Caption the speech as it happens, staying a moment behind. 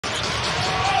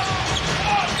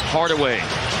Hardaway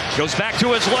goes back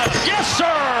to his left. Yes, sir!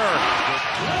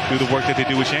 Do the work that they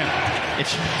do with Sham.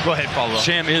 Go ahead, Paulo.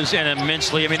 Sham is an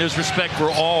immensely, there's respect for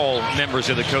all members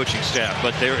of the coaching staff,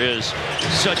 but there is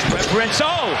such reverence.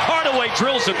 Oh, Hardaway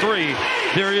drills a three.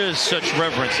 There is such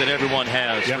reverence that everyone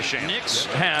has for Sham. Knicks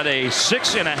had a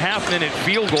 6.5-minute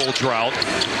field goal drought.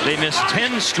 They missed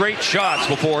 10 straight shots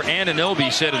before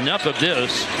Anunoby said enough of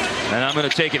this, and I'm going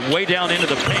to take it way down into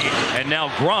the paint. And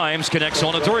now Grimes connects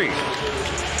on a three.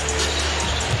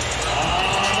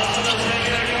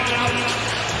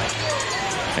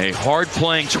 A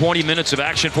hard-playing 20 minutes of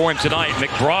action for him tonight.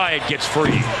 McBride gets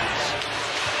free.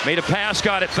 Made a pass,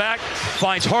 got it back,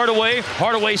 finds Hardaway.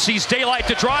 Hardaway sees daylight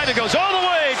to drive and goes all the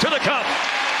way to the cup.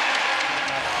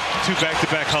 2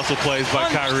 back-to-back hustle plays by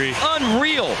Kyrie.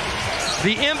 Unreal.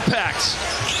 The impacts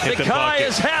that Kai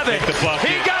is having.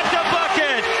 He got the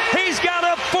bucket. He's got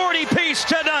a 40-piece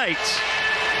tonight.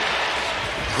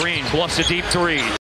 Green bluffs a deep three.